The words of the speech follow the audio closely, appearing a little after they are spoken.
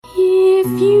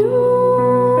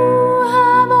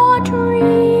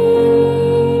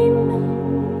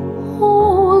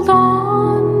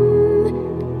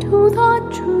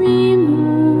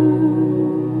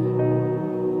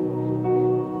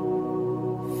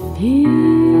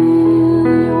Fill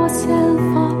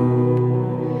yourself up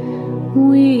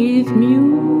with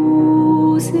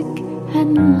music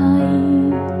and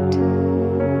light.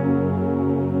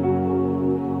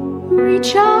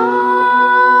 Reach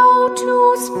out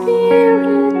to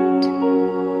Spirit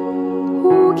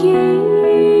who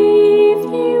gave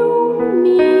you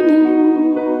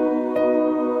meaning.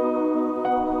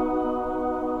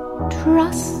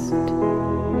 Trust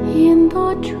in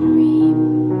the dream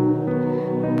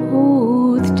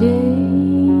both day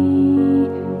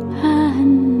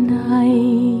and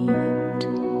night.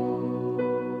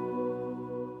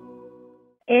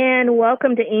 And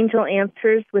welcome to Angel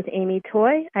Answers with Amy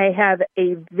Toy. I have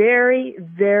a very,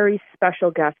 very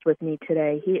special guest with me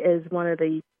today. He is one of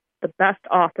the best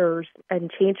authors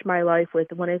and changed my life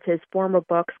with one of his former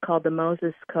books called The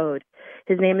Moses Code.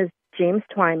 His name is James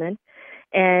Twyman.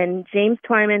 And James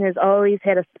Twyman has always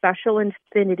had a special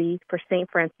affinity for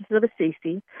St. Francis of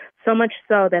Assisi, so much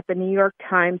so that the New York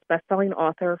Times bestselling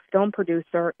author, film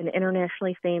producer, and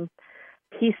internationally famed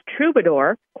peace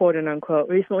troubadour, quote and unquote,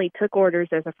 recently took orders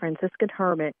as a Franciscan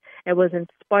hermit and was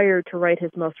inspired to write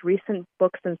his most recent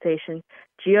book sensation,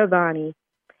 Giovanni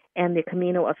and the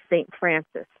Camino of St.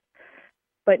 Francis.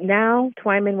 But now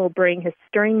Twyman will bring his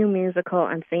stirring new musical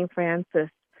on St. Francis,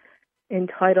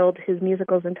 his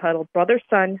musical is entitled Brother,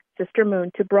 Sun, Sister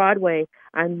Moon, to Broadway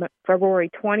on February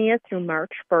 20th through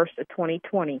March 1st of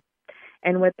 2020.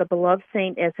 And with the beloved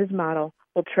saint as his model,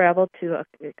 will travel to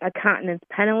a continent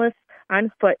penniless,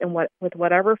 on foot, and with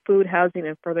whatever food, housing,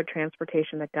 and further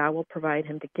transportation that God will provide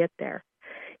him to get there.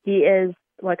 He is,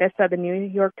 like I said, the New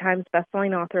York Times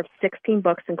bestselling author of 16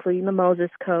 books, including The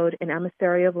Moses Code and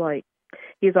Emissary of Light.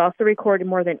 He's also recorded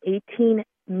more than 18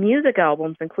 music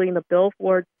albums, including the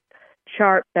Billboard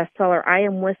chart bestseller I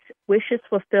Am Wishes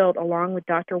Fulfilled, along with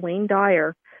Dr. Wayne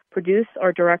Dyer, produced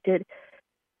or directed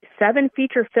 7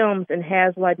 feature films, and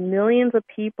has led millions of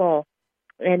people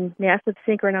in massive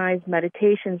synchronized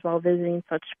meditations while visiting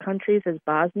such countries as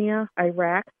Bosnia,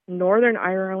 Iraq, Northern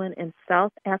Ireland, and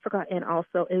South Africa, and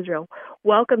also Israel.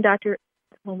 Welcome,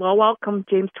 welcome,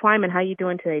 James Twyman. How are you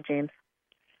doing today, James?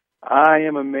 I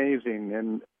am amazing,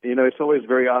 and it's always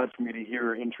very odd for me to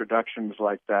hear introductions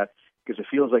like that, because it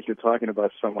feels like you're talking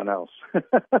about someone else.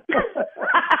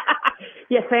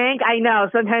 You think? I know.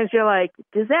 Sometimes you're like,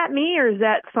 is that me or is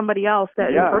that somebody else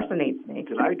that impersonates me?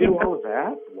 Did I do all of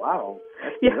that? Wow.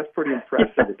 That's pretty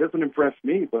impressive. It doesn't impress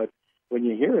me, but when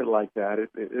you hear it like that,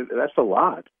 that's a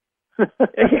lot.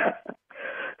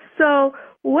 So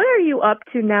what are you up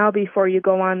to now before you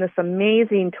go on this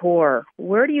amazing tour?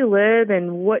 Where do you live,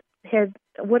 and what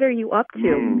are you up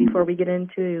to before we get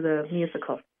into the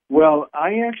musical? Well,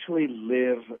 I actually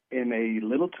live in a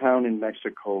little town in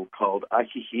Mexico called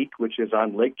Ajijic, which is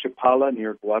on Lake Chapala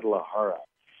near Guadalajara.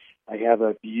 I have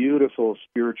a beautiful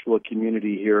spiritual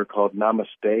community here called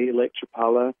Namaste Lake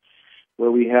Chapala,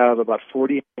 where we have about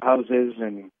 40 houses,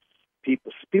 and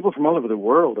people from all over the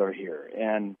world are here.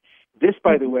 And this,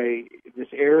 by the way,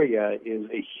 this area is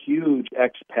a huge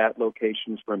expat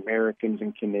location for Americans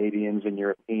and Canadians and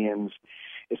Europeans.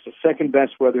 It's the second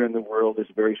best weather in the world. It's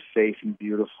very safe and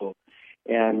beautiful.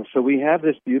 And so we have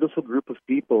this beautiful group of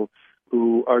people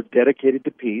who are dedicated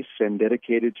to peace and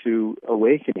dedicated to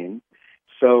awakening.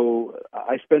 So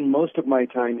I spend most of my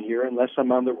time here, unless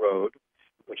I'm on the road,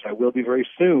 which I will be very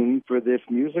soon, for this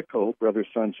musical, Brother,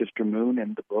 Sun, Sister Moon,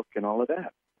 and the book and all of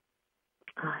that.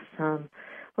 Awesome.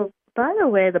 Well, by the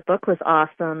way, the book was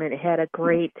awesome. It had a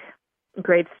great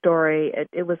story.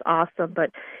 It was awesome.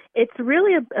 But it's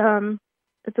really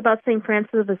it's about St.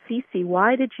 Francis of Assisi.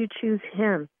 Why did you choose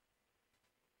him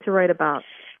to write about?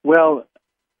 Well,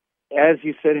 as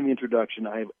you said in the introduction,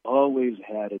 I've always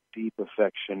had a deep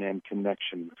affection and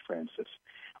connection with Francis.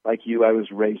 Like you, I was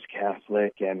raised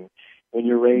Catholic, and when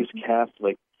you're raised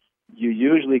Catholic, you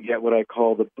usually get what I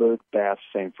call the bird bath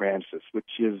St. Francis,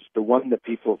 which is the one that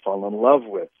people fall in love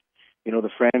with. The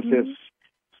Francis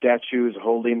statues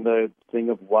holding the thing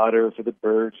of water for the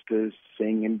birds to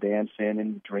sing and dance in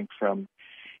and drink from.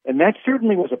 And that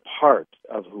certainly was a part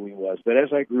of who he was. But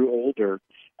as I grew older,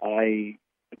 I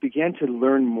began to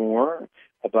learn more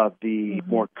about the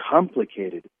more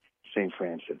complicated St.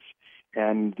 Francis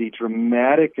and the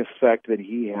dramatic effect that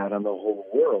he had on the whole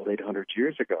world 800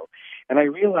 years ago. And I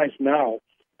realize now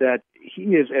that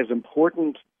he is as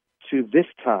important to this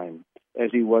time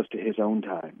as he was to his own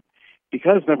time.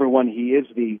 Because, number one, he is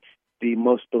the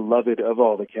most beloved of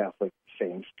all the Catholic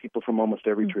saints. People from almost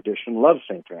every tradition love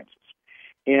St. Francis.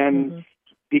 And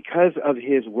because of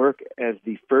his work as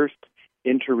the first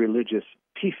interreligious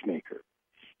peacemaker,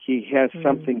 he has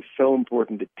something so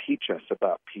important to teach us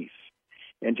about peace.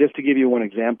 And just to give you one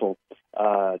example,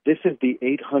 this is the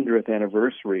 800th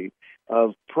anniversary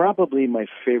of probably my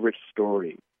favorite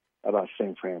story about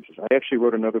St. Francis. I actually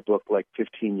wrote another book like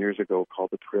 15 years ago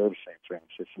called The Prayer of St.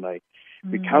 Francis, and I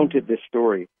recounted this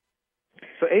story.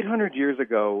 So 800 years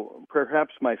ago,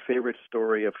 perhaps my favorite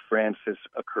story of Francis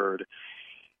occurred.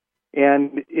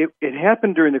 And it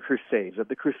happened during the Crusades.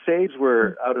 The Crusades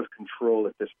were out of control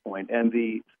at this point, and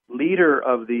the leader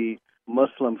of the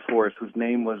Muslim force, whose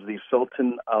name was the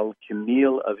Sultan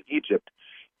al-Kamil of Egypt,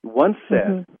 once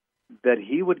said that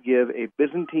he would give a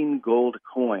Byzantine gold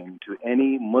coin to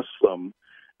any Muslim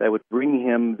that would bring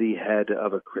him the head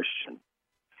of a Christian.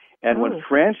 And when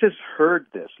Francis heard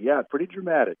this, pretty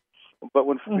dramatic, but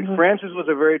when Francis was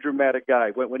a very dramatic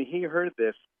guy, when he heard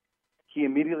this, he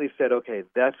immediately said, okay,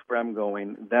 that's where I'm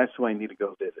going. That's who I need to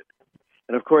go visit.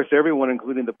 And of course, everyone,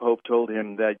 including the Pope, told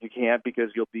him that you can't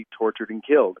because you'll be tortured and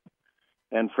killed.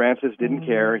 And Francis didn't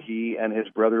care. He and his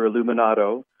brother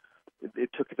Illuminato, it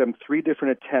took them 3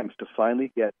 different attempts to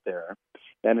finally get there.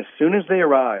 And as soon as they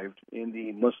arrived in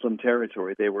the Muslim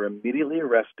territory, they were immediately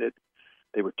arrested.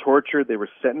 They were tortured. They were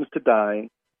sentenced to die.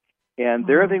 And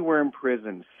there they were in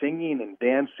prison, singing and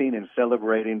dancing and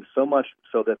celebrating, so much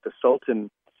so that the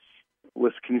Sultan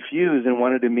was confused and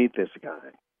wanted to meet this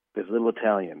guy, this little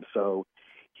Italian. So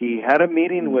he had a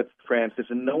meeting with Francis,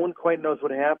 and no one quite knows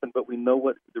what happened, but we know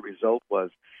what the result was.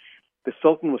 The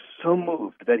Sultan was so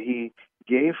moved that he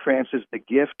gave Francis the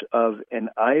gift of an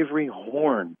ivory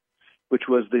horn, which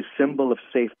was the symbol of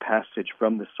safe passage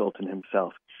from the Sultan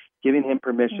himself, giving him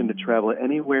permission to travel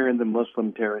anywhere in the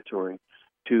Muslim territory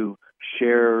to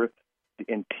share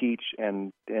and teach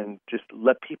and just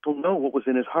let people know what was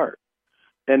in his heart.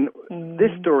 And this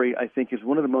story, I think, is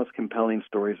one of the most compelling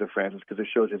stories of Francis because it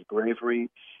shows his bravery,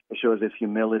 it shows his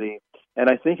humility, and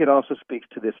I think it also speaks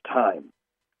to this time.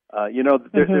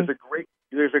 There's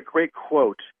a great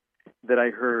quote that I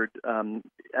heard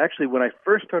actually when I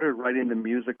first started writing the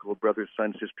musical Brother,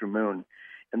 Sun, Sister, Moon,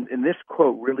 and this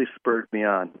quote really spurred me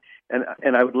on.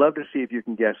 And I would love to see if you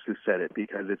can guess who said it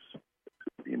because it's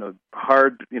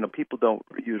hard. People don't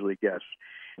usually guess.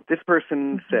 This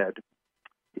person said.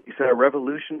 He said, a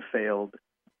revolution failed.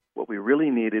 What we really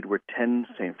needed were 10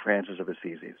 St. Francis of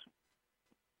Assisi.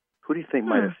 Who do you think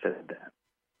might have said that?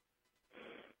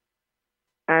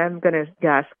 I'm going to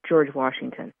guess George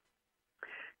Washington.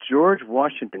 George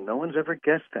Washington. No one's ever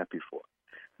guessed that before.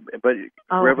 But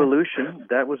revolution,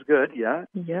 that was good, yeah?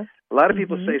 Yeah. A lot of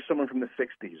people say someone from the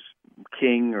 60s,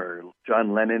 King or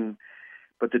John Lennon.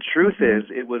 But the truth is,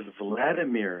 it was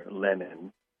Vladimir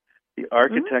Lenin, the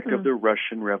architect of the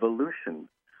Russian Revolution,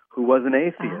 who was an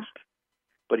atheist,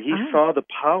 but he saw the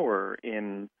power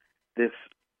in this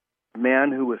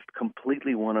man who was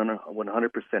completely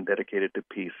 100% dedicated to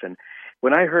peace. And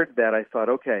when I heard that, I thought,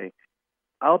 okay,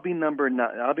 I'll be number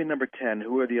 10.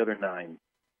 Who are the other 9?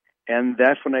 And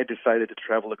that's when I decided to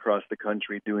travel across the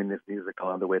country doing this musical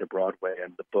on the way to Broadway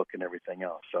and the book and everything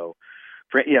else. So,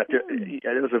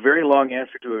 it was a very long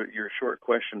answer to your short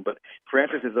question, but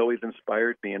Francis has always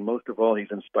inspired me, and most of all,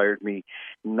 he's inspired me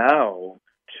now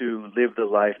to live the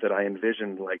life that I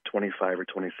envisioned like 25 or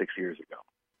 26 years ago.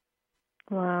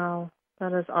 Wow,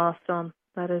 that is awesome.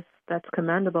 That's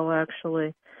commendable,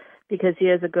 actually, because he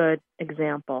is a good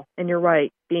example. And you're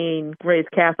right, being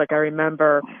raised Catholic, I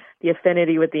remember the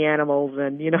affinity with the animals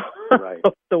and, right.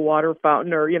 the water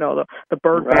fountain or, the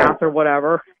bird bath or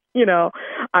whatever,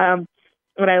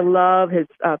 But I love his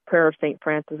prayer of St.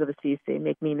 Francis of Assisi,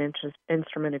 make me an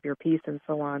instrument of your peace and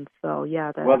so on. So,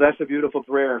 yeah. That's a beautiful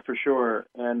prayer for sure.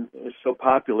 And it's so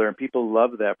popular and people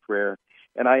love that prayer.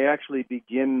 And I actually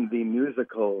begin the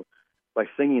musical by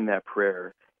singing that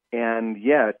prayer. And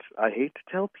yet, I hate to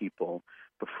tell people,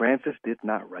 but Francis did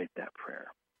not write that prayer.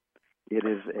 It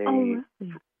is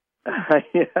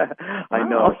I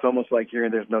know. It's almost like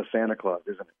hearing there's no Santa Claus,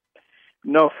 isn't it?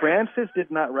 No, Francis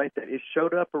did not write that. It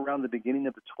showed up around the beginning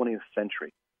of the 20th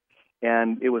century.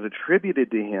 And it was attributed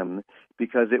to him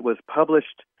because it was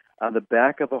published on the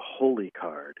back of a holy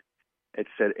card. It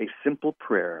said a simple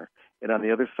prayer, and on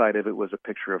the other side of it was a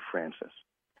picture of Francis.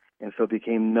 And so it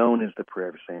became known as the Prayer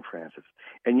of St. Francis.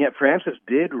 And yet Francis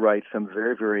did write some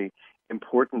very, very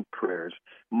important prayers.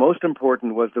 Most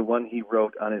important was the one he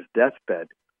wrote on his deathbed,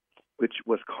 which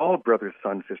was called Brother,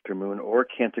 Sun, Sister, Moon, or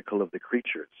Canticle of the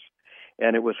Creatures.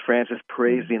 And it was Francis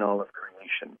praising all of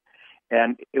creation.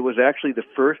 And it was actually the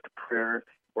first prayer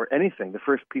or anything, the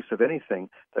first piece of anything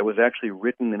that was actually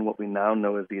written in what we now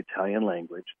know as the Italian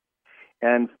language.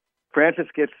 And Francis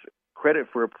gets credit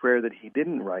for a prayer that he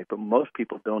didn't write, but most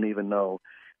people don't even know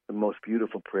the most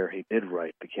beautiful prayer he did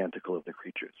write, the Canticle of the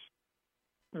Creatures.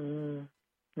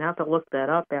 Now I have to look that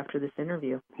up after this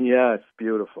interview. Yeah, it's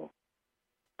beautiful.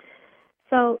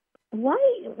 So why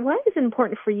is it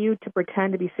important for you to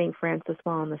pretend to be St. Francis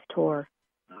while on this tour?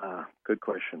 Good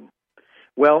question.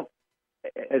 Well,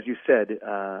 as you said,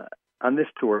 on this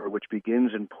tour, which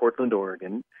begins in Portland,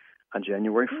 Oregon on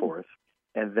January 4th,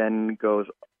 and then goes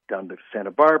down to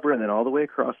Santa Barbara and then all the way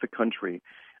across the country,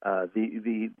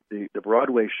 the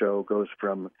Broadway show goes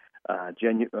from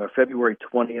February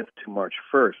 20th to March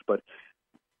 1st. But,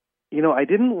 I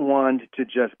didn't want to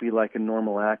just be like a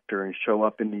normal actor and show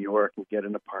up in New York and get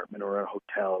an apartment or a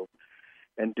hotel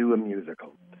and do a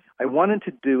musical. I wanted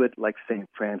to do it like St.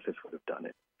 Francis would have done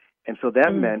it. And so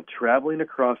that meant traveling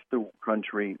across the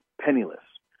country penniless,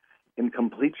 in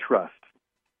complete trust,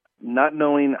 not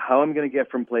knowing how I'm going to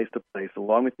get from place to place,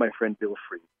 along with my friend Bill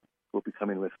Free, who will be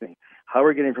coming with me, how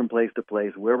we're getting from place to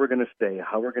place, where we're going to stay,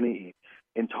 how we're going to eat,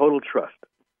 in total trust,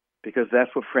 because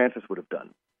that's what Francis would have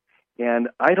done. And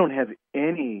I don't have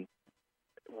any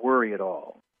worry at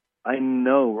all. I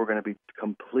know we're going to be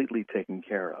completely taken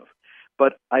care of.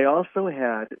 But I also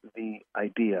had the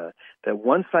idea that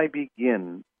once I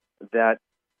begin that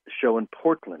show in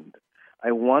Portland,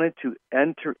 I wanted to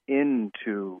enter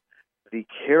into the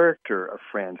character of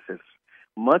Francis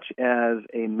much as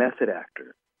a method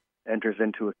actor enters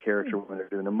into a character when they're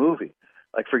doing a movie.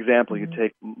 Like, for example, you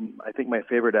take, I think my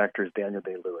favorite actor is Daniel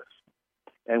Day-Lewis.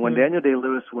 And when Daniel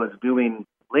Day-Lewis was doing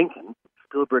Lincoln,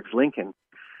 Spielberg's Lincoln,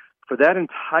 for that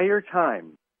entire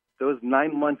time, those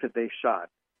 9 months that they shot,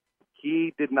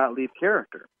 he did not leave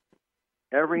character.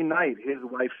 Every night, his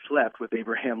wife slept with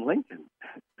Abraham Lincoln.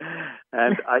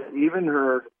 And I even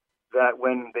heard that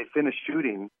when they finished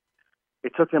shooting,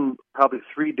 it took him probably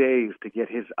 3 days to get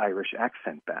his Irish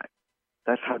accent back.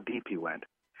 That's how deep he went.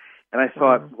 And I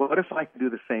thought, what if I could do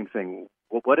the same thing?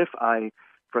 Well, what if I,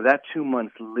 for that 2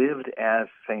 months, lived as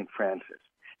St. Francis?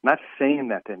 Not saying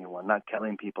that to anyone, not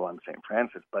telling people I'm St.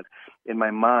 Francis, but in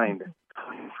my mind,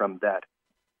 coming from that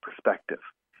perspective,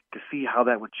 to see how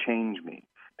that would change me,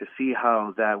 to see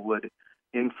how that would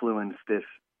influence this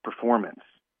performance.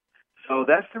 So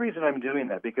that's the reason I'm doing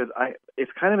that, because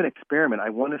it's kind of an experiment.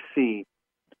 I want to see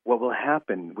what will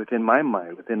happen within my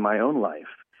mind, within my own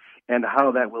life, and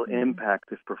how that will impact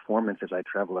this performance as I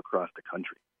travel across the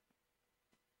country.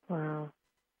 Wow.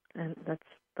 And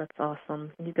that's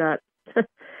awesome. You got,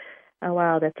 oh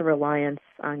wow, that's a reliance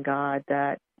on God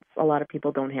that a lot of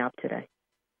people don't have today.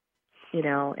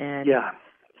 And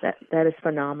that is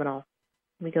phenomenal.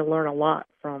 We can learn a lot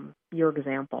from your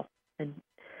example. And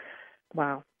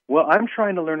wow. Well, I'm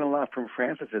trying to learn a lot from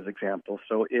Francis's example.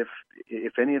 So if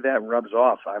any of that rubs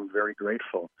off, I'm very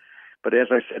grateful. But as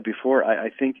I said before, I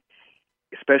think,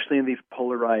 especially in these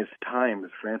polarized times,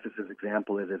 Francis's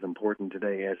example is as important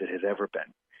today as it has ever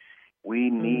been.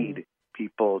 We need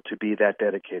people to be that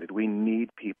dedicated. We need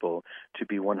people to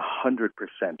be 100%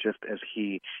 just as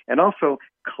he, and also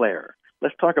Claire.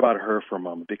 Let's talk about her for a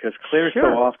moment, because Claire so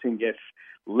often gets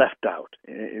left out.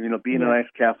 Being a nice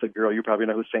Catholic girl, you probably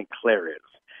know who St. Claire is.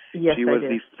 Yes, she was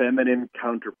the feminine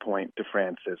counterpoint to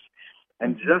Francis.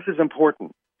 And just as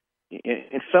important,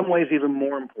 in some ways even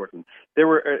more important, there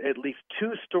were at least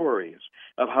 2 stories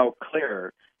of how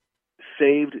Claire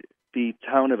saved the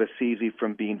town of Assisi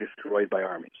from being destroyed by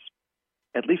armies.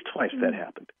 At least twice that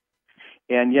happened.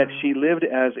 And yet she lived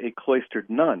as a cloistered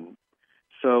nun,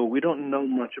 so we don't know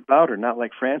much about her, not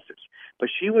like Francis. But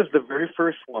she was the very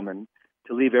first woman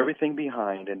to leave everything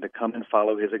behind and to come and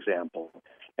follow his example.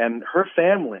 And her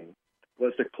family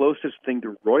was the closest thing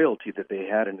to royalty that they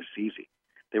had in Assisi.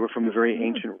 They were from a very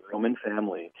ancient Roman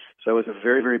family, so it was a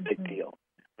very, very big deal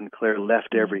when Claire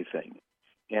left everything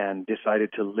and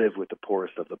decided to live with the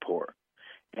poorest of the poor.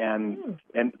 And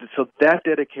so that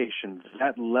dedication,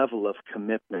 that level of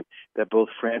commitment that both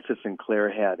Francis and Claire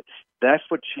had, that's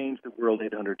what changed the world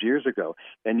 800 years ago.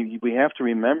 And we have to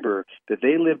remember that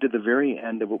they lived at the very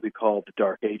end of what we call the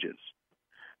Dark Ages.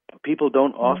 People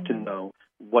don't often know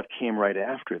what came right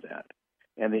after that.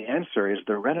 And the answer is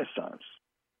the Renaissance.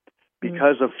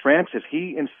 Because of Francis,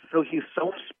 he so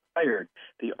inspired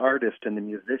the artists and the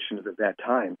musicians of that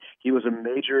time. He was a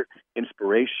major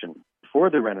inspiration for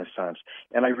the Renaissance.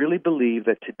 And I really believe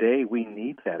that today we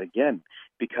need that again,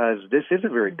 because this is a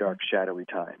very dark, shadowy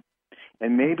time.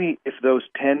 And maybe if those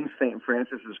 10 St.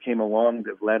 Francises came along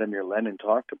that Vladimir Lenin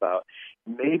talked about,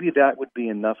 maybe that would be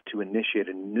enough to initiate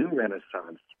a new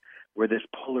Renaissance where this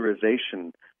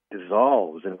polarization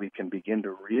dissolves and we can begin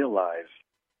to realize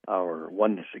our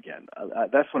oneness again.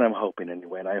 That's what I'm hoping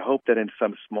anyway, and I hope that in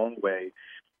some small way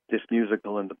this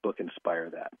musical and the book inspire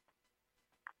that.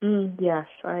 Yes,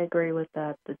 I agree with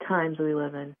that. The times we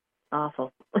live in,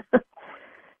 awful.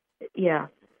 Yeah,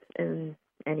 and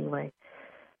anyway.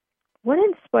 What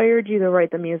inspired you to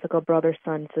write the musical Brother,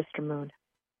 Sun, Sister, Moon?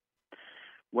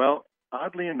 Well,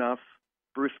 oddly enough,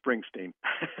 Bruce Springsteen.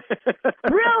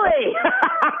 Really?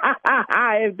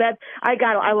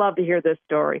 I love to hear this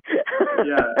story.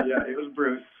 yeah, it was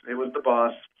Bruce. It was the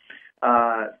boss.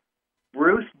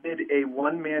 Bruce did a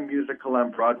one-man musical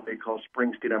on Broadway called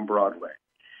Springsteen on Broadway.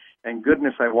 And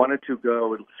goodness, I wanted to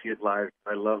go and see it live.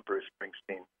 I love Bruce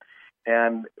Springsteen.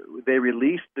 And they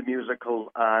released the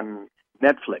musical on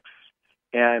Netflix.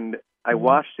 And I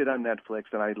watched it on Netflix,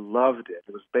 and I loved it.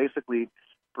 It was basically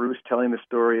Bruce telling the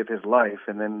story of his life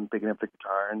and then picking up the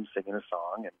guitar and singing a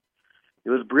song. And it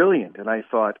was brilliant. And I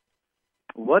thought,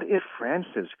 what if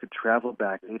Francis could travel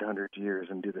back 800 years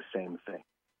and do the same thing?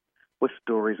 What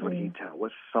stories would he tell?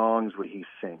 What songs would he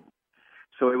sing?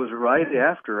 So it was right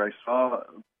after I saw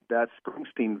that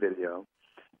Springsteen video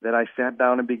that I sat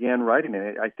down and began writing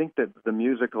it. I think that the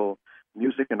music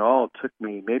and all took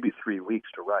me maybe 3 weeks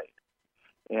to write.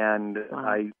 And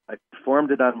I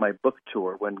performed it on my book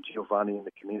tour when Giovanni and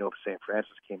the Camino of St.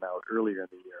 Francis came out earlier in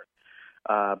the year.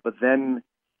 But then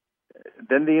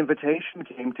the invitation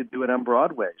came to do it on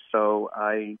Broadway. So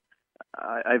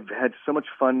I've had so much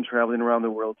fun traveling around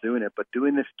the world doing it, but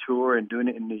doing this tour and doing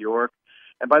it in New York.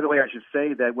 And by the way, I should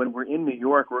say that when we're in New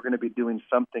York, we're going to be doing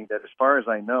something that, as far as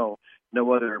I know,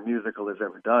 no other musical has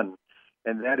ever done.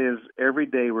 And that is, every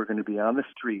day we're going to be on the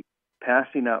street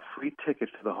passing out free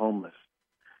tickets to the homeless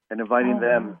and inviting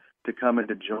them to come and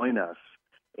to join us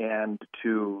and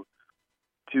to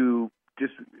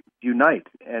just unite.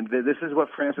 And this is what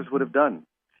Francis would have done.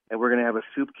 And we're going to have a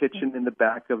soup kitchen in the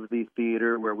back of the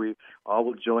theater where we all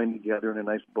will join together in a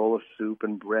nice bowl of soup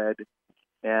and bread.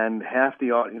 And half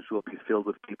the audience will be filled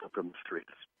with people from the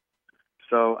streets.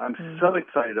 So I'm so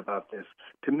excited about this.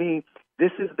 To me,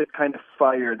 this is the kind of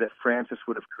fire that Francis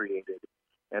would have created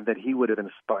and that he would have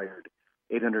inspired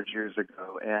 800 years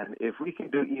ago. And if we can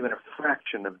do even a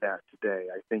fraction of that today,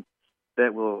 I think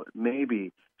that will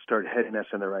maybe start heading us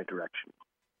in the right direction.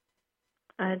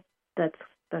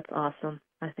 That's awesome.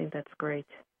 I think that's great.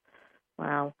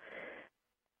 Wow.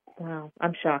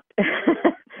 I'm shocked.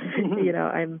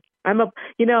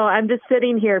 I'm just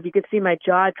sitting here. If you could see my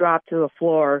jaw drop to the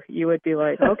floor, you would be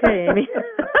like, okay, Amy.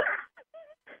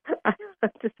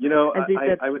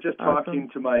 I was just talking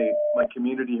to my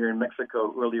community here in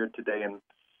Mexico earlier today, and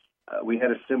we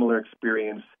had a similar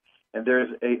experience. And there's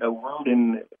a word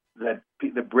in that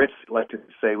the Brits like to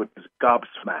say, which is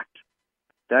gobsmacked.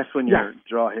 That's when your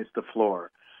jaw hits the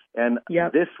floor. And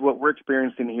what we're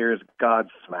experiencing here is God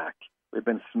smacked. We've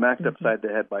been smacked upside the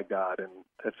head by God, and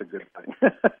that's a good thing.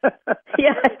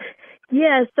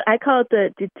 Yes, I call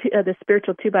it the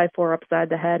spiritual 2x4 upside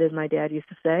the head, as my dad used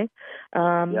to say.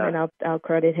 And I'll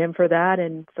credit him for that.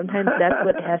 And sometimes that's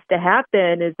what has to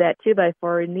happen, is that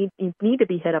 2x4 you need to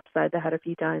be hit upside the head a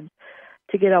few times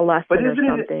to get a lesson or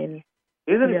something.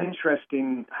 Isn't it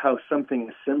interesting how something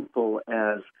as simple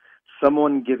as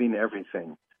someone giving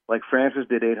everything, like Francis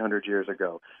did 800 years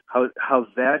ago, how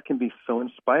that can be so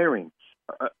inspiring,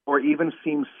 or even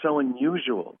seem so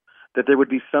unusual that there would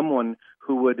be someone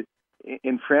who would,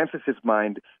 in Francis's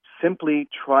mind, simply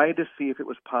try to see if it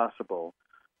was possible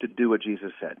to do what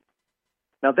Jesus said.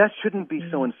 Now, that shouldn't be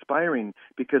so inspiring,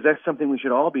 because that's something we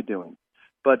should all be doing.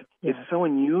 But it's so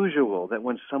unusual that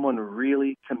when someone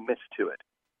really commits to it,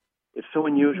 it's so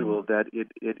unusual that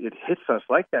it hits us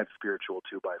like that spiritual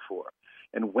 2x4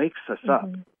 and wakes us up.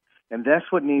 And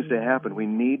that's what needs to happen. We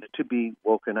need to be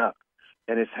woken up.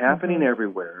 And it's happening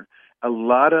everywhere. A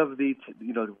lot of the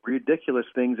ridiculous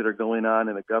things that are going on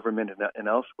in the government and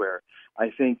elsewhere,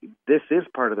 I think this is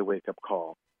part of the wake-up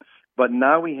call. But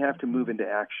now we have to move into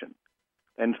action.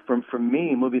 And for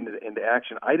me, moving into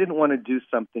action, I didn't want to do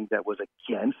something that was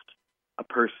against a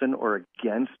person or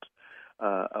against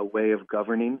a way of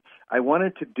governing. I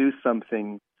wanted to do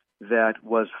something that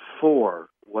was for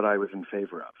what I was in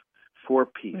favor of. For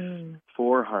peace,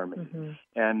 for harmony.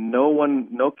 And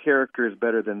no character is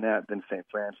better than St.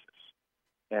 Francis.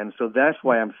 And so that's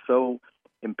why I'm so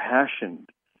impassioned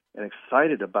and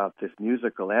excited about this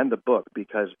musical and the book,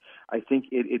 because I think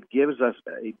it gives us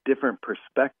a different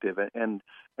perspective and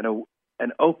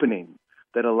an opening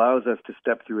that allows us to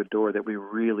step through a door that we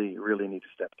really, really need to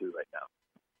step through right now.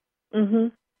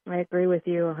 I agree with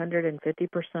you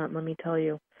 150%, let me tell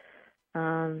you.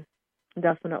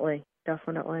 Definitely.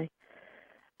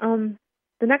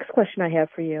 The next question I have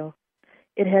for you,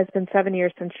 it has been 7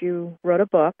 years since you wrote a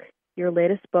book. Your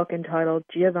latest book, entitled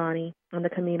Giovanni on the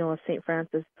Camino of St.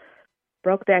 Francis,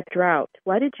 broke that drought.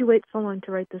 Why did you wait so long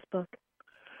to write this book?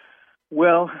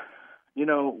 Well,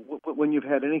 when you've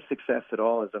had any success at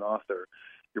all as an author,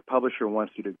 your publisher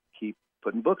wants you to keep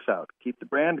putting books out, keep the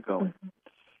brand going.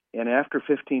 And after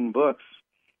 15 books,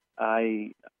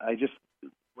 I just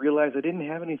realized I didn't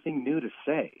have anything new to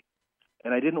say.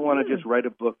 And I didn't want to just write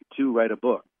a book to write a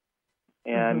book.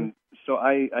 And so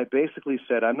I basically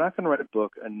said, I'm not going to write a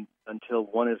book until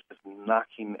one is just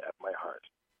knocking at my heart.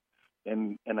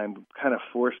 And I'm kind of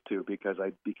forced to because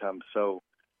I become so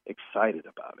excited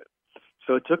about it.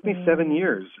 So it took me 7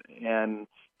 years. And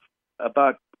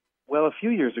a few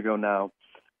years ago now,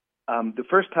 the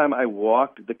first time I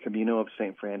walked the Camino of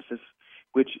St. Francis,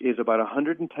 which is about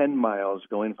 110 miles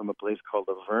going from a place called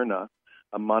La Verna,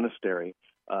 a monastery,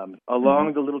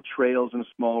 along the little trails and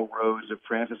small roads that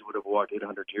Francis would have walked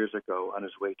 800 years ago on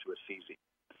his way to Assisi.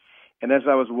 And as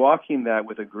I was walking that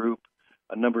with a group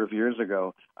a number of years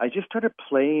ago, I just started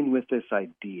playing with this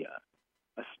idea,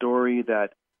 a story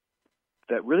that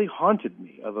really haunted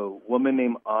me, of a woman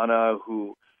named Anna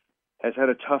who has had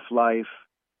a tough life,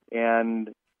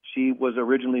 and she was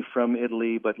originally from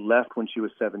Italy but left when she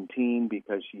was 17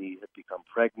 because she had become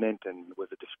pregnant and was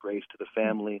a disgrace to the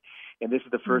family. And this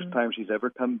is the first time she's ever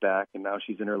come back, and now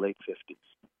she's in her late 50s.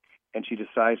 And she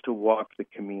decides to walk the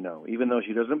Camino. Even though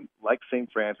she doesn't, like St.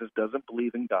 Francis, doesn't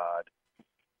believe in God,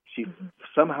 she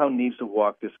somehow needs to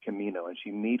walk this Camino. And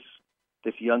she meets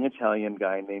this young Italian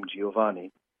guy named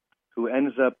Giovanni, who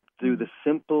ends up, through the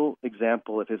simple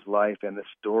example of his life and the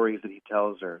stories that he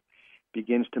tells her,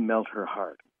 begins to melt her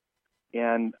heart.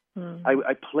 And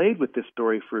I played with this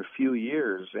story for a few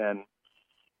years, and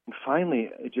finally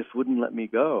it just wouldn't let me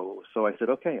go. So I said,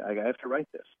 okay, I have to write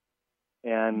this.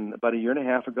 And about a year and a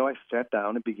half ago, I sat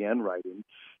down and began writing.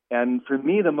 And for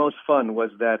me, the most fun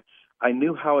was that I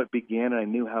knew how it began and I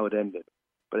knew how it ended,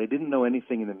 but I didn't know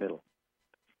anything in the middle.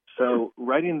 So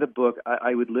writing the book,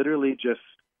 I would literally just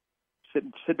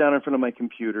sit down in front of my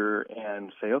computer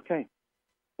and say, okay,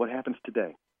 what happens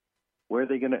today? Where are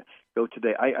they going to go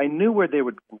today? I knew where they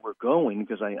were going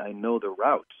because I know the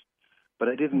routes, but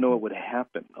I didn't know what would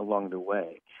happen along the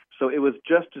way. So it was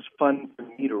just as fun for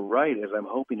me to write as I'm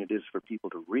hoping it is for people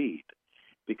to read,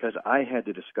 because I had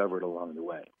to discover it along the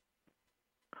way.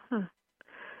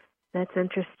 That's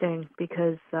interesting,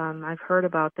 because I've heard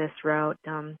about this route.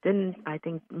 I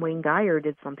think Wayne Dyer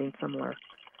did something similar?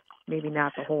 Maybe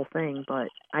not the whole thing, but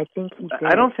I think he did.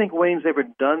 I don't think Wayne's ever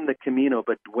done the Camino,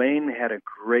 but Wayne had a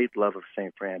great love of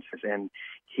St. Francis, and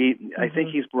I think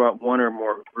he's brought one or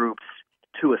more groups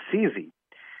to Assisi.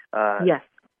 Yes.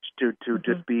 To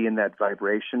just be in that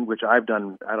vibration, which I've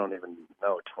done, I don't even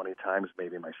know, 20 times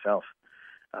maybe myself.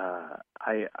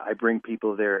 I bring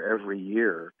people there every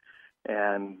year,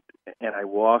 and I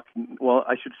walk. Well,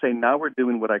 I should say now we're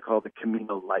doing what I call the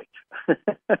Camino Light.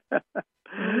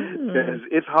 Because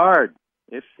it's hard.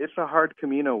 It's a hard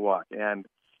Camino walk, and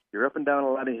you're up and down a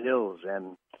lot of hills.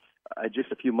 And I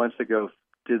just a few months ago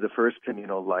did the first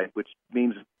Camino Light, which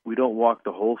means we don't walk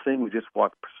the whole thing. We just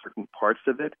walk certain parts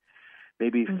of it,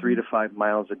 maybe 3 to 5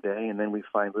 miles a day, and then we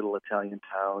find little Italian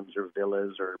towns or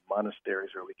villas or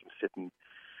monasteries where we can sit and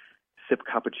sip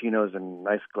cappuccinos and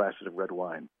nice glasses of red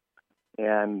wine.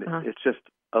 And it's just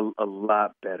a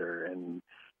lot better. And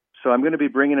so I'm going to be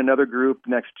bringing another group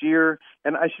next year.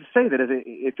 And I should say that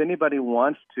if anybody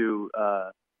wants to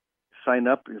sign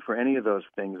up for any of those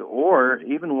things, or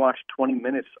even watch 20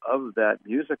 minutes of that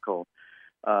musical,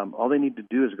 all they need to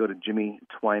do is go to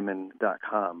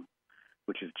jimmytwyman.com,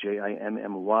 which is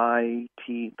JIMMYTWYMAN.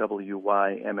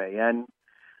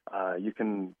 You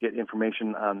can get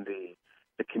information on the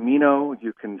Camino.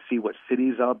 You can see what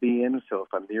cities I'll be in. So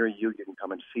if I'm near you, you can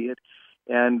come and see it.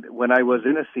 And when I was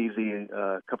in Assisi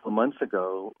a couple of months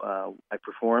ago, I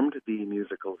performed the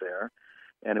musical there,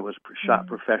 and it was shot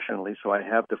professionally. So I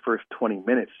have the first 20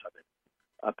 minutes of it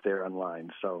up there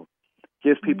online. So it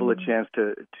gives people a chance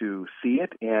to see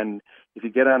it. And if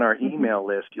you get on our email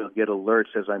list, you'll get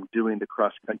alerts as I'm doing the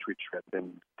cross-country trip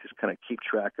and just kind of keep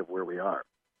track of where we are.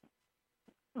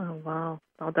 Oh, wow.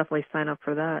 I'll definitely sign up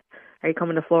for that. Are you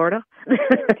coming to Florida?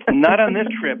 Not on this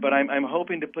trip, but I'm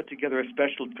hoping to put together a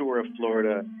special tour of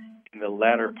Florida in the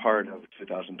latter part of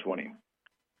 2020.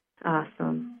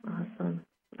 Awesome.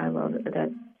 I love it.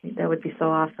 That would be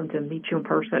so awesome to meet you in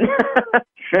person.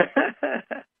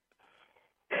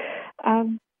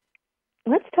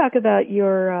 Let's talk about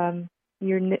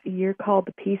you're called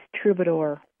the Peace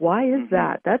Troubadour. Why is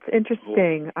that? That's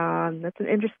interesting. That's an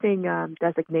interesting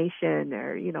designation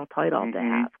or title to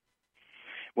have.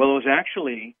 Well, it was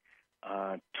actually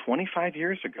 25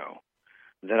 years ago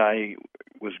that I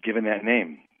was given that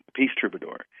name, Peace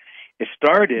Troubadour. It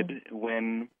started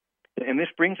when, and this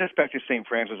brings us back to St.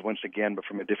 Francis once again, but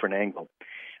from a different angle.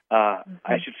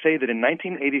 I should say that in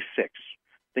 1986,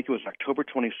 I think it was October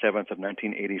 27th of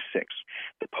 1986,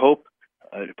 the Pope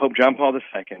John Paul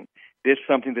II did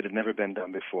something that had never been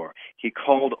done before. He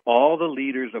called all the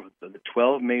leaders of the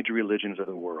 12 major religions of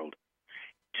the world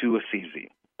to Assisi,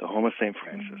 the home of St.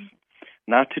 Francis,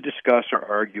 not to discuss or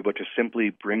argue, but to simply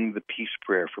bring the peace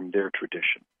prayer from their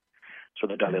tradition. So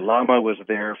the Dalai Lama was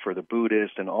there for the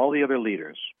Buddhists and all the other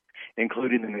leaders,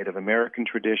 including the Native American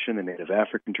tradition, the Native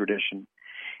African tradition.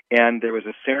 And there was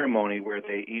a ceremony where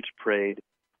they each prayed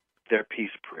their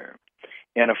peace prayer.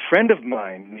 And a friend of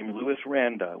mine named Louis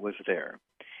Randa was there.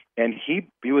 And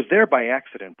he was there by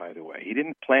accident, by the way. He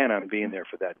didn't plan on being there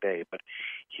for that day, but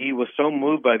he was so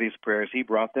moved by these prayers, he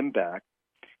brought them back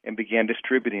and began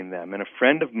distributing them. And a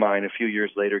friend of mine a few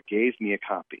years later gave me a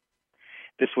copy.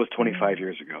 This was 25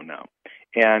 years ago now.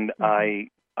 And I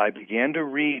began to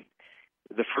read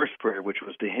the first prayer, which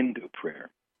was the Hindu prayer,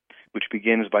 which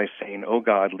begins by saying, "O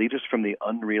God, lead us from the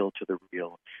unreal to the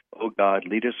real. O God,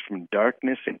 lead us from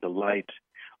darkness into light.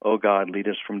 O God, lead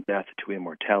us from death to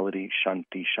immortality.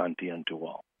 Shanti, Shanti unto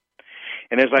all."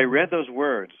 And as I read those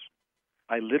words,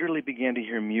 I literally began to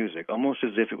hear music, almost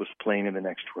as if it was playing in the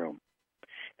next room.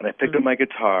 And I picked up my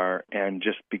guitar and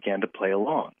just began to play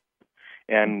along.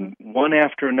 And one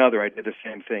after another, I did the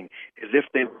same thing, as if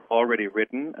they were already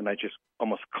written, and I just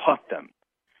almost caught them.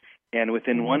 And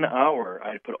within 1 hour,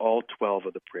 I put all 12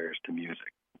 of the prayers to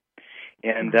music.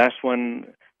 And that's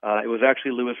when it was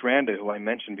actually Louis Randa, who I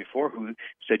mentioned before, who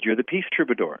said, "You're the peace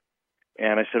troubadour."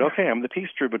 And I said, "Okay, I'm the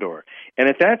peace troubadour." And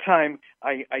at that time,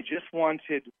 I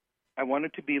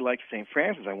wanted to be like St.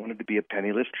 Francis. I wanted to be a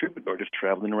penniless troubadour, just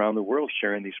traveling around the world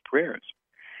sharing these prayers.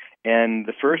 And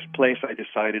the first place I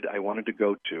decided I wanted to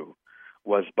go to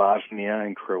was Bosnia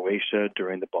and Croatia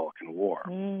during the Balkan War.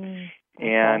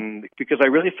 And because I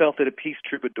really felt that a peace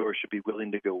troubadour should be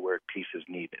willing to go where peace is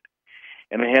needed.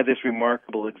 And I had this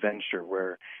remarkable adventure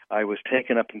where I was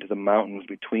taken up into the mountains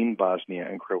between Bosnia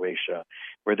and Croatia,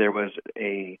 where there was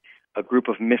a group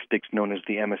of mystics known as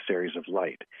the Emissaries of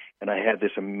Light. And I had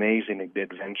this amazing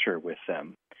adventure with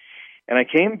them. And I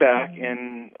came back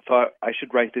and thought I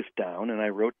should write this down, and I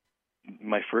wrote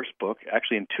my first book.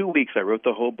 Actually, in 2 weeks, I wrote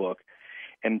the whole book.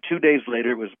 And 2 days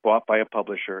later, it was bought by a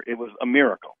publisher. It was a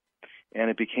miracle. And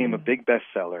it became a big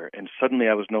bestseller, and suddenly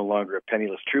I was no longer a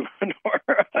penniless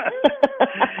troubadour.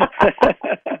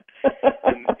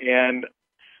 and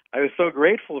I was so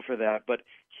grateful for that. But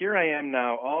here I am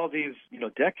now, all these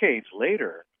decades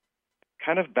later,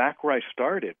 kind of back where I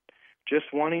started,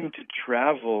 just wanting to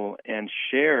travel and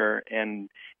share and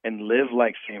live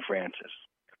like St. Francis.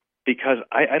 Because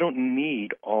I don't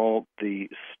need all the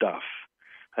stuff.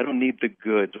 I don't need the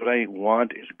goods. What I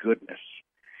want is goodness.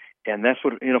 And that's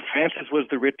what, Francis was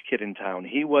the rich kid in town.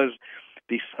 He was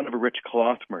the son of a rich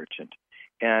cloth merchant.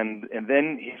 And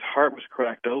then his heart was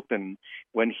cracked open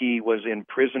when he was in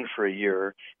prison for a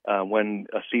year when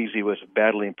Assisi was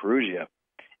battling Perugia.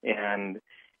 And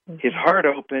his heart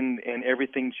opened and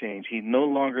everything changed. He no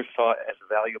longer saw as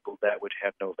valuable that which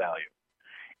had no value.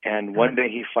 And one day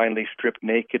he finally stripped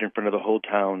naked in front of the whole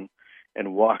town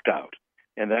and walked out.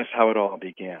 And that's how it all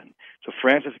began. So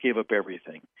Francis gave up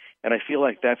everything. And I feel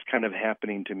like that's kind of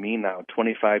happening to me now,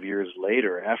 25 years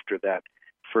later, after that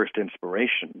first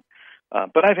inspiration.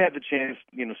 But I've had the chance,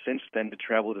 since then to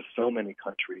travel to so many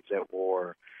countries at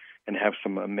war and have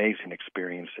some amazing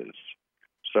experiences.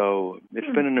 So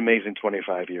it's been an amazing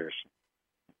 25 years.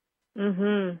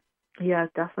 Yeah,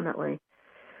 definitely.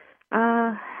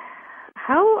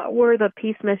 How were the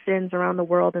peace missions around the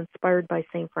world inspired by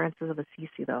St. Francis of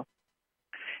Assisi, though?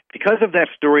 Because of that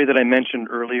story that I mentioned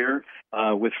earlier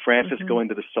with Francis going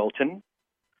to the Sultan,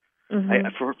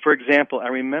 for example, I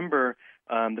remember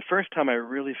the first time I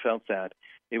really felt that,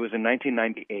 it was in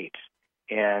 1998,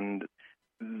 and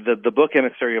the book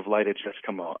Emissary of Light had just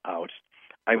come out.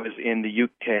 I was in the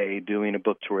UK doing a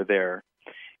book tour there,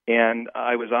 and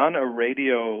I was on a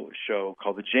radio show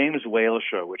called the James Whale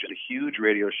Show, which is a huge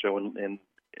radio show in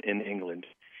England.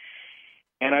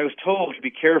 And I was told to be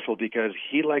careful because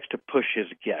he likes to push his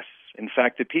guests. In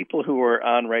fact, the people who were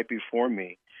on right before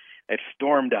me had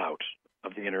stormed out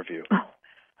of the interview.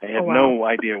 I had no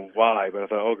idea why, but I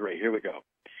thought, oh, great, here we go.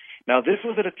 Now, this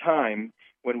was at a time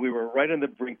when we were right on the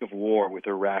brink of war with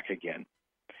Iraq again.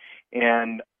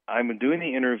 And I'm doing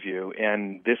the interview,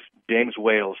 and this James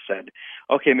Whale said,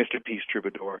 "Okay, Mr. Peace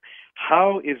Troubadour,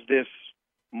 how is this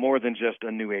more than just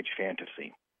a New Age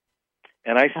fantasy?"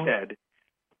 And I said,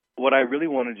 what I really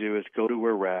want to do is go to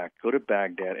Iraq, go to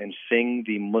Baghdad, and sing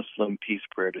the Muslim peace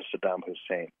prayer to Saddam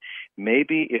Hussein.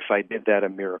 Maybe if I did that, a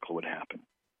miracle would happen.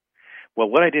 Well,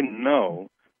 what I didn't know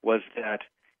was that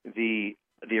the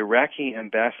Iraqi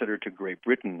ambassador to Great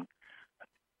Britain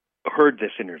heard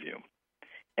this interview.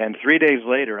 And 3 days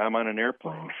later, I'm on an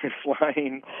airplane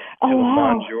flying to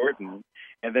Amman, Jordan,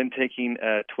 and then taking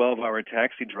a 12-hour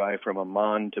taxi drive from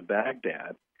Amman to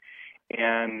Baghdad.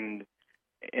 And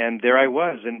there I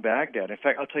was in Baghdad. In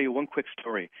fact, I'll tell you one quick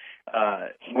story.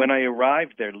 When I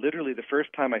arrived there, literally the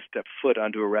first time I stepped foot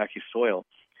onto Iraqi soil,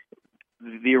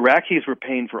 the Iraqis were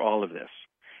paying for all of this.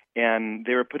 And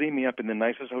they were putting me up in the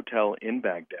nicest hotel in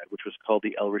Baghdad, which was called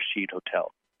the El Rashid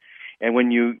Hotel. And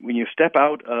when you step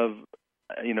out of,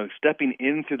 stepping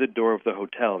in through the door of the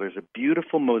hotel, there's a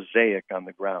beautiful mosaic on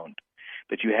the ground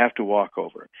that you have to walk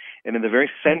over. And in the very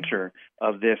center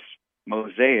of this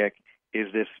mosaic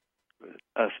is the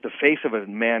face of a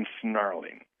man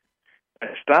snarling. I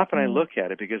stop and I look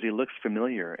at it because he looks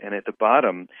familiar. And at the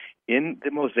bottom, in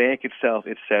the mosaic itself,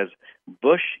 it says,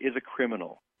 "Bush is a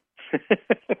criminal."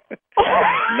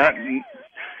 Not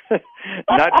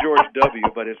George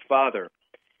W., but his father,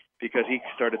 because he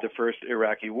started the first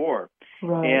Iraqi war.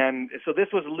 Right. And so this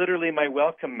was literally my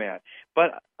welcome mat.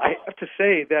 But I have to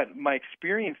say that my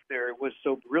experience there was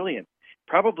so brilliant,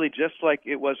 probably just like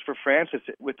it was for Francis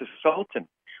with the Sultan.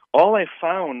 All I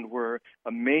found were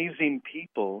amazing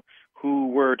people who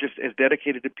were just as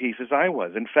dedicated to peace as I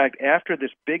was. In fact, after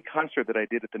this big concert that I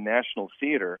did at the National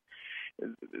Theater,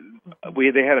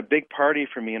 they had a big party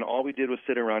for me, and all we did was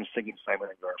sit around singing Simon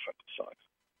and Garfunkel songs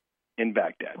in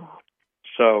Baghdad.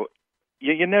 So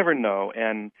you never know.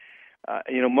 And,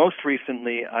 most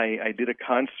recently I did a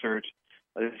concert,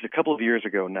 this is a couple of years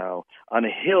ago now, on a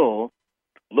hill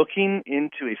looking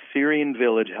into a Syrian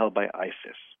village held by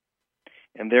ISIS.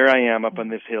 And there I am up on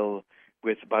this hill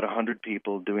with about 100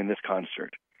 people doing this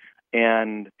concert.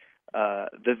 And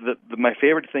my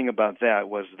favorite thing about that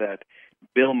was that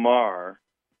Bill Maher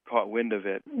caught wind of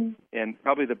it, and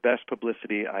probably the best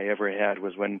publicity I ever had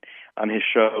was when on his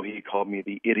show he called me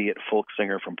the idiot folk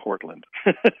singer from Portland.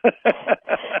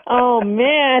 Oh,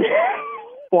 man.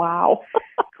 Wow.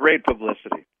 Great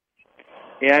publicity.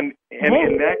 And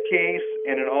in that case,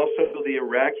 and in also the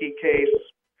Iraqi case,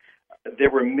 there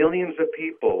were millions of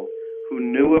people who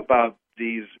knew about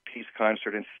these peace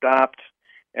concerts and stopped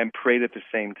and prayed at the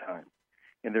same time.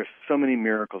 And there's so many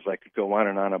miracles I could go on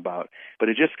and on about. But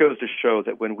it just goes to show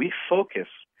that when we focus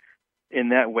in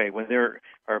that way, when there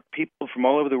are people from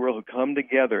all over the world who come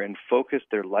together and focus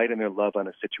their light and their love on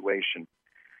a situation,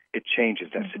 it changes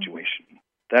that situation.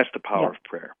 That's the power of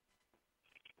prayer.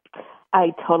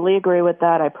 I totally agree with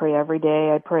that. I pray every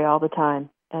day. I pray all the time.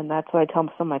 And that's what I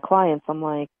tell some of my clients. I'm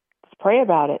like, just pray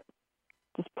about it.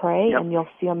 Just pray, and you'll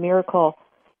see a miracle.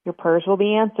 Your prayers will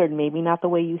be answered. Maybe not the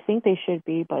way you think they should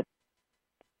be, but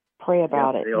pray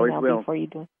about it. They always will. Before you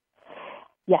do it.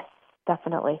 Yes,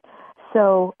 definitely.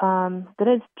 So I'm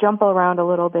going to jump around a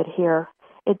little bit here.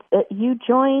 You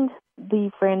joined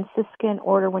the Franciscan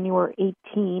order when you were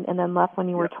 18 and then left when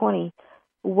you were 20.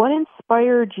 What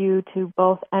inspired you to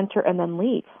both enter and then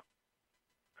leave?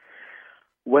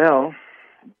 Well,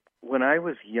 when I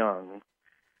was young,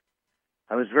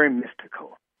 I was very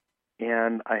mystical,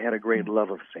 and I had a great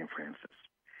love of St. Francis.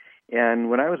 And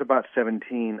when I was about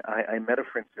 17, I met a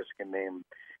Franciscan named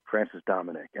Francis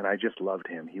Dominic, and I just loved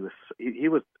him. He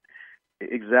was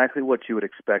exactly what you would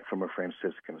expect from a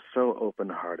Franciscan, so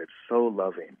open-hearted, so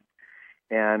loving.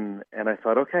 And I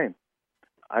thought, okay,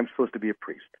 I'm supposed to be a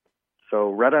priest. So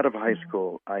right out of high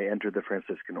school, I entered the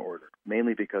Franciscan order,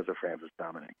 mainly because of Francis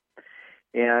Dominic.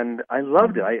 And I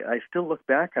loved it. I still look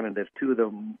back on it as two of the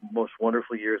most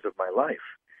wonderful years of my life.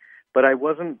 But I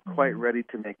wasn't quite ready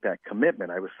to make that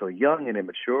commitment. I was so young and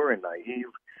immature and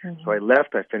naive. So I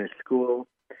left. I finished school.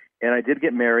 And I did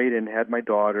get married and had my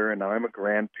daughter, and now I'm a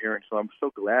grandparent, so I'm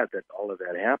so glad that all of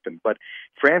that happened. But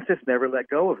Francis never let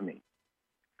go of me.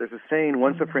 There's a saying,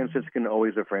 once a Franciscan,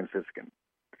 always a Franciscan.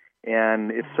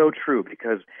 And it's so true,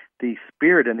 because the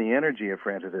spirit and the energy of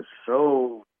Francis is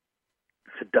so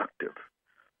seductive.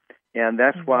 And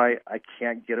that's why I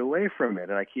can't get away from it.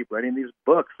 And I keep writing these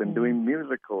books and doing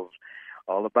musicals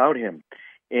all about him.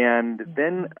 And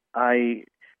then I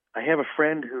have a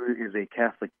friend who is a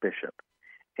Catholic bishop.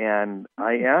 And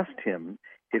I asked him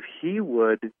if he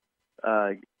would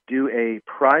take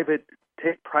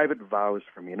private vows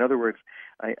for me. In other words,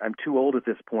 I'm too old at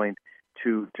this point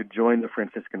to join the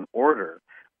Franciscan order,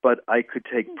 but I could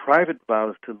take private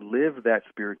vows to live that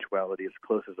spirituality as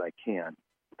close as I can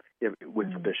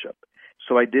with the bishop.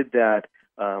 So I did that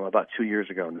about 2 years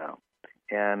ago now.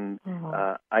 And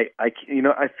I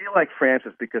feel like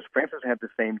Francis, because Francis had the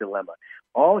same dilemma.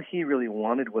 All he really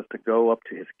wanted was to go up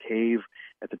to his cave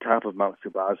at the top of Mount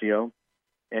Subasio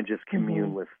and just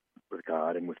commune with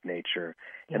God and with nature.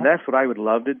 Yep. And that's what I would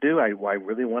love to do. I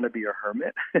really want to be a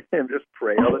hermit and just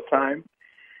pray all the time.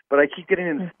 But I keep getting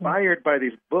inspired by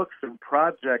these books and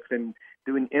projects and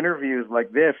doing interviews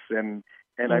like this and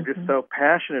And I'm just so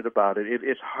passionate about it.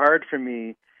 It's hard for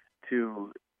me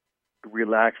to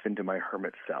relax into my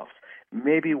hermit self.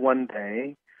 Maybe one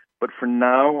day, but for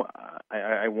now,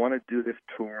 I want to do this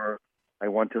tour. I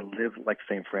want to live like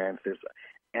St. Francis.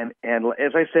 And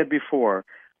as I said before,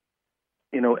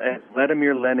 as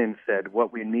Vladimir Lenin said,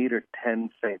 what we need are 10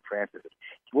 St. Francis.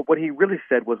 What he really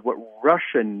said was what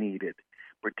Russia needed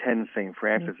were 10 St.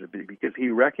 Francis, because he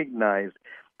recognized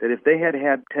that if they had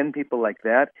 10 people like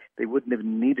that, they wouldn't have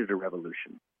needed a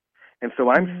revolution. And so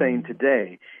I'm saying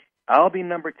today, I'll be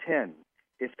number 10.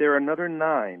 If there are another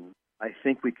 9, I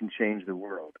think we can change the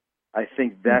world. I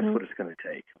think that's what it's going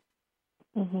to take.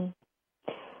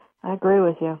 I agree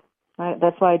with you.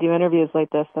 That's why I do interviews like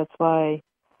this. That's why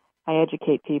I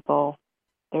educate people.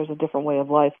 There's a different way of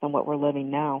life than what we're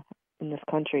living now in this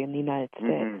country, in the United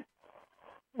States.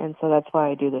 And so that's why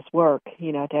I do this work,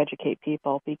 to educate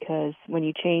people, because when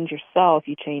you change yourself,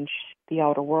 you change the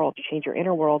outer world. You change your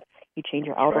inner world, you change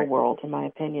your outer world, in my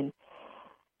opinion.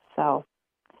 So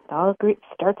I'll agree. It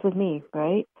starts with me,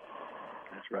 right?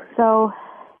 That's right. So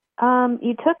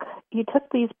you took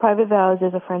these private vows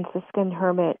as a Franciscan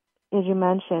hermit, as you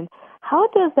mentioned. How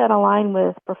does that align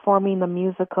with performing the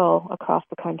musical across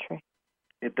the country?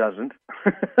 It doesn't.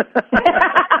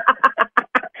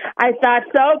 I thought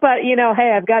so, but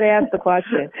hey, I've got to ask the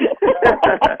question.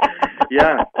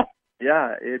 Yeah.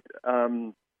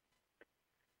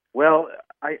 Well,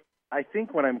 I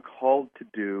think what I'm called to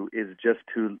do is just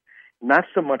to, not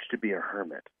so much to be a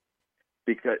hermit,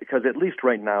 because at least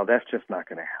right now that's just not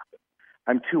going to happen.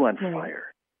 I'm too on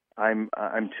fire.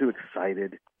 I'm too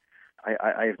excited.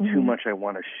 I have too much I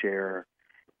want to share,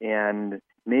 and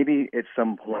maybe at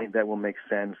some point that will make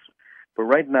sense. But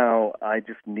right now, I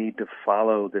just need to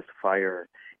follow this fire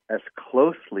as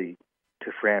closely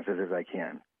to Francis as I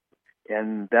can.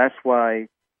 And that's why,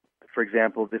 for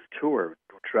example, this tour,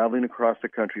 traveling across the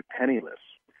country penniless,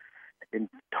 in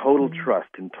total trust,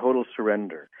 in total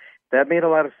surrender, that made a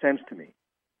lot of sense to me.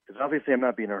 Because obviously I'm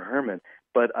not being a hermit,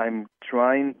 but I'm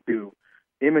trying to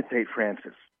imitate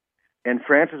Francis. And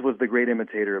Francis was the great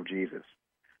imitator of Jesus.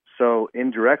 So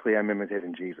indirectly, I'm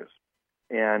imitating Jesus.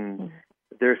 And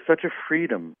there's such a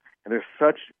freedom and there's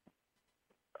such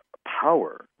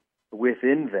power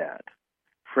within that.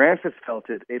 Francis felt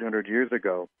it 800 years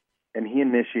ago, and he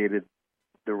initiated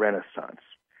the Renaissance.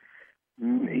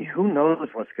 Who knows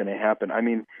what's going to happen? I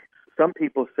mean, some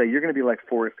people say you're going to be like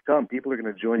Forrest Gump. People are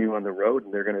going to join you on the road,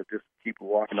 and they're going to just keep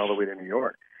walking all the way to New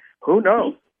York. Who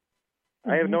knows?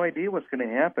 I have no idea what's going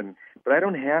to happen, but I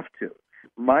don't have to.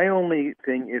 My only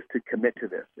thing is to commit to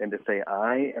this and to say,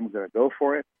 I am going to go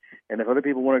for it, and if other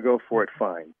people want to go for it,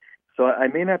 fine. So I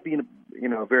may not be,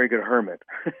 a very good hermit,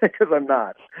 because I'm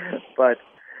not, but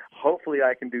hopefully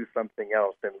I can do something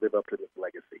else and live up to this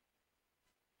legacy.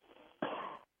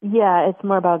 Yeah, it's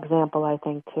more about example, I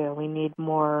think, too. We need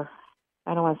more,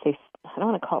 I don't want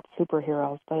to call it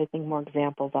superheroes, but I think more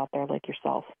examples out there like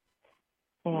yourself.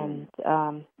 And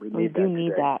we do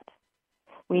need that.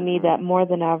 We need that more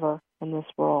than ever in this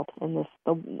world, in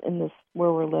this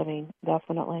where we're living,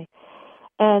 definitely.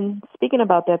 And speaking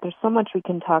about that, there's so much we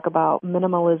can talk about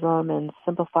minimalism and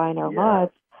simplifying our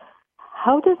lives.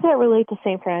 How does that relate to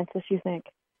St. Francis, you think?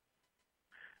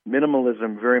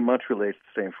 Minimalism very much relates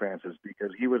to St. Francis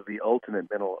because he was the ultimate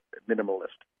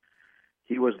minimalist.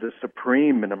 He was the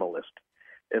supreme minimalist.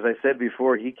 As I said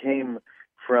before, he came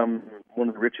from one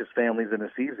of the richest families in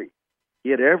Assisi.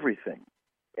 He had everything,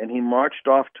 and he marched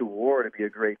off to war to be a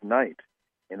great knight,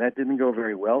 and that didn't go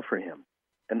very well for him.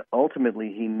 And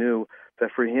ultimately, he knew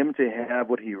that for him to have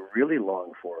what he really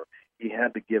longed for, he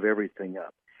had to give everything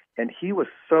up. And he was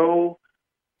so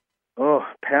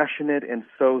passionate and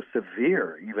so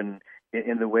severe, even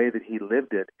in the way that he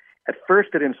lived it. At first,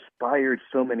 it inspired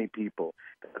so many people.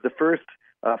 The first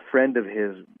friend of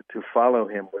his to follow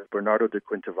him was Bernardo da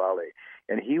Quintavalle,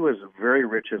 and he was very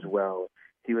rich as well.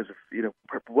 He was,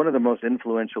 one of the most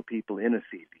influential people in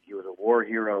Assisi. He was a war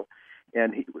hero,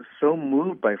 and he was so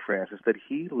moved by Francis that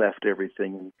he left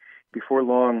everything. Before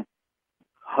long,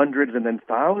 hundreds and then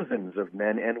thousands of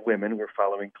men and women were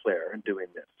following Clare and doing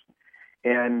this.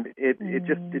 And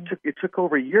it took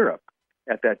over Europe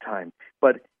at that time.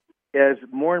 But as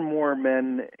more and more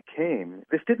men came,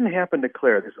 this didn't happen to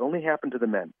Clare. This only happened to the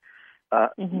men.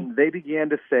 They began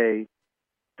to say,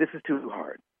 "This is too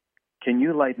hard. Can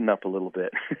you lighten up a little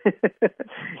bit?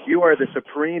 You are the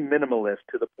supreme minimalist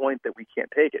to the point that we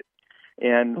can't take it."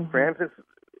 And Francis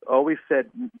always said,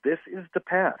 "This is the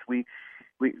path. We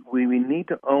need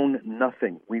to own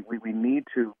nothing. We need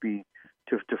to be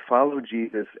to follow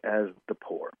Jesus as the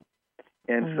poor."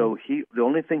 And so the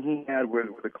only thing he had were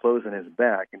the clothes on his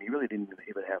back, and he really didn't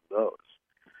even have those.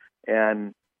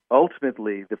 And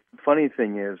ultimately, the funny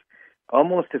thing is,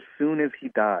 almost as soon as he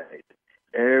died,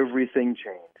 everything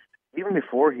changed. Even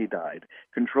before he died,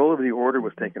 control of the order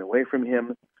was taken away from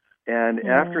him. And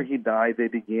after he died, they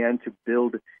began to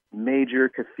build major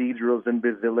cathedrals and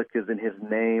basilicas in his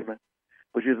name,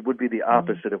 which would be the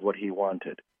opposite of what he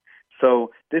wanted.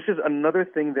 So this is another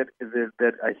thing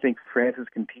that I think Francis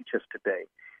can teach us today,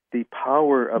 the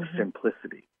power of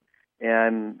simplicity.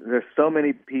 And there's so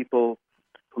many people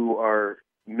who are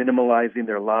minimalizing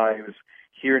their lives.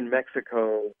 Here in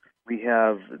Mexico, we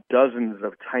have dozens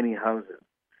of tiny houses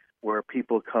where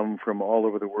people come from all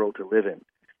over the world to live in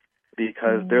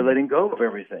because they're letting go of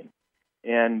everything.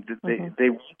 And they want to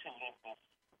live this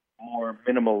more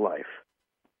minimal life.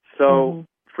 So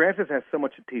Francis has so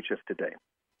much to teach us today.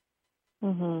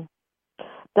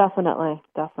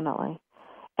 Definitely.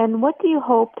 And what do you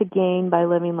hope to gain by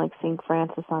living like St.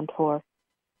 Francis on tour?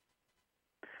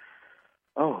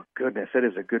 Oh, goodness, that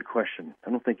is a good question.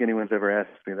 I don't think anyone's ever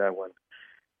asked me that one.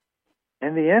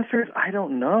 And the answer is, I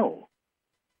don't know.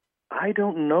 I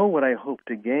don't know what I hope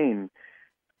to gain.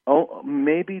 Oh,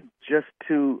 maybe just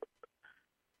to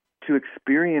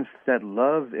experience that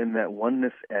love and that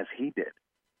oneness as he did.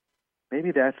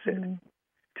 Maybe that's it.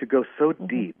 To go so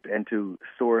deep and to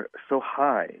soar so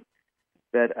high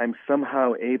that I'm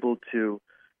somehow able to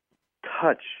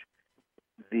touch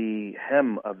the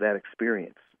hem of that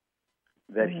experience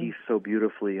that he so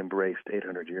beautifully embraced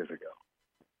 800 years ago.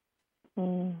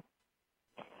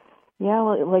 Yeah,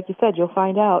 well, like you said, you'll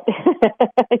find out.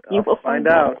 You will find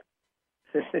out.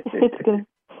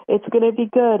 It's gonna be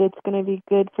good. It's gonna be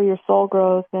good for your soul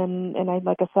growth, and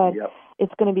like I said,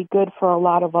 it's gonna be good for a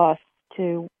lot of us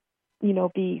to,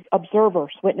 be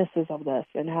observers, witnesses of this,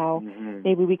 and how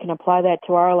maybe we can apply that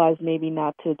to our lives. Maybe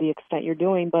not to the extent you're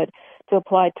doing, but to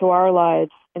apply it to our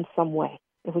lives in some way.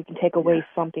 If we can take away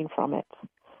something from it,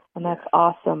 and that's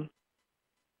awesome.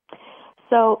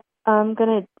 So I've got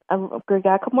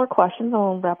a couple more questions, and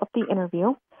we'll wrap up the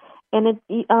interview. And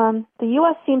the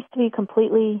U.S. seems to be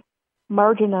completely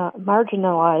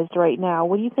marginalized right now.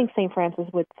 What do you think St. Francis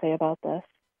would say about this?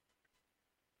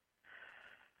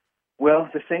 Well,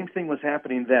 the same thing was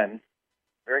happening then,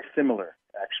 very similar,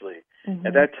 actually.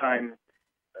 At that time,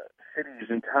 cities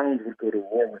and towns would go to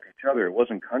war with each other. It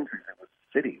wasn't countries, it was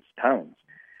cities, towns.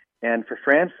 And for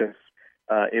Francis,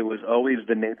 it was always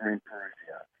the neighboring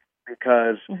Perugia,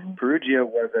 because Perugia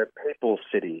was a papal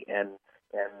city, and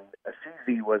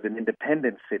Assisi was an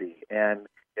independent city, and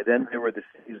then there were the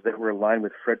cities that were aligned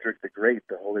with Frederick the Great,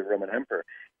 the Holy Roman Emperor,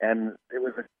 and it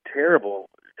was a terrible,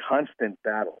 constant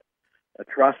battle.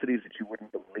 Atrocities that you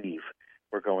wouldn't believe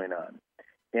were going on.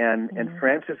 And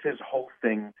Francis's whole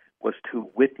thing was to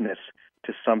witness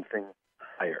to something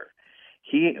higher.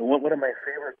 One of my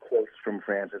favorite quotes from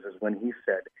Francis is when he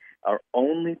said, "Our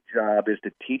only job is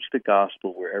to teach the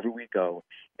gospel wherever we go,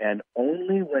 and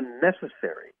only when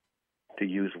necessary to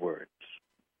use words."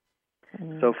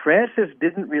 So Francis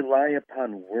didn't rely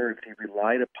upon words, he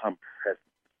relied upon presence.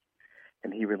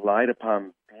 And he relied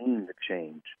upon being the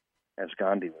change, as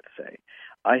Gandhi would say.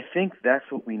 I think that's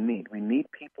what we need. We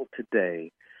need people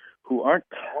today who aren't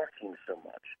talking so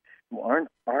much, who aren't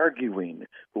arguing,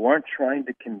 who aren't trying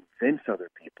to convince other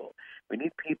people. We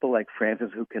need people like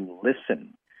Francis who can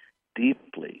listen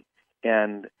deeply,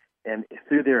 and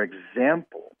through their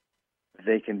example,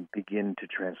 they can begin to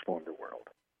transform the world.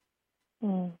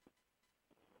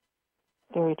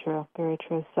 Very true, very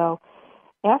true. So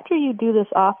after you do this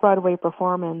off-Broadway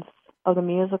performance of the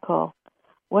musical,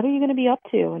 what are you going to be up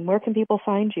to, and where can people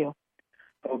find you?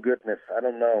 Oh, goodness, I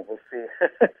don't know. We'll see.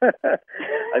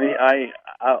 I mean,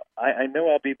 I know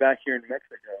I'll be back here in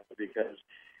Mexico because,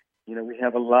 we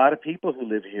have a lot of people who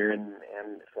live here, and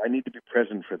so I need to be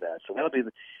present for that. So that'll be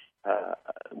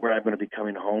where I'm going to be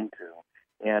coming home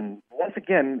to. And once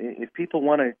again, if people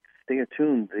want to stay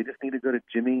attuned, they just need to go to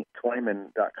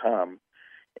jimmytwyman.com,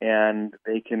 and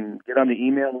they can get on the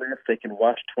email list. They can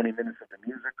watch 20 minutes of the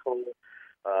musical.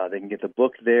 They can get the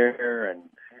book there and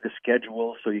see the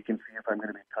schedule, so you can see if I'm going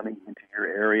to be coming into your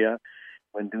area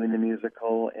when doing the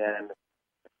musical. And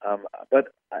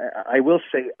but I will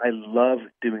say I love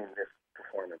doing this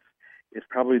performance. It's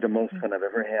probably the most fun I've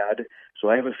ever had. So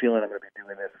I have a feeling I'm going to be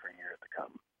doing this for years to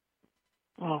come.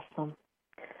 Awesome.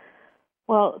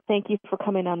 Well, thank you for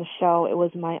coming on the show. It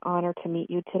was my honor to meet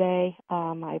you today.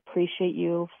 I appreciate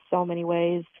you so many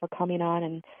ways for coming on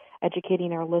and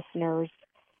educating our listeners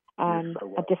on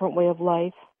a different way of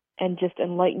life and just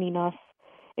enlightening us.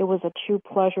 It was a true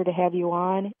pleasure to have you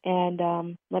on,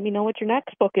 and let me know what your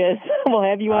next book is. We'll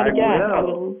have you on again.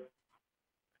 Will.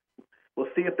 We'll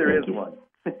see if there is one.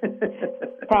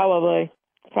 Probably.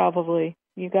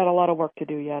 you got a lot of work to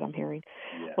do yet, I'm hearing.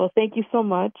 Yeah. Well, thank you so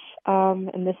much.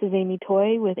 And this is Amy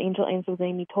Toy with Angel Answers with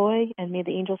Amy Toy, and may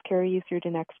the angels carry you through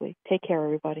to next week. Take care,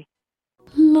 everybody.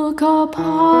 Look up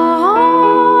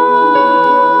high.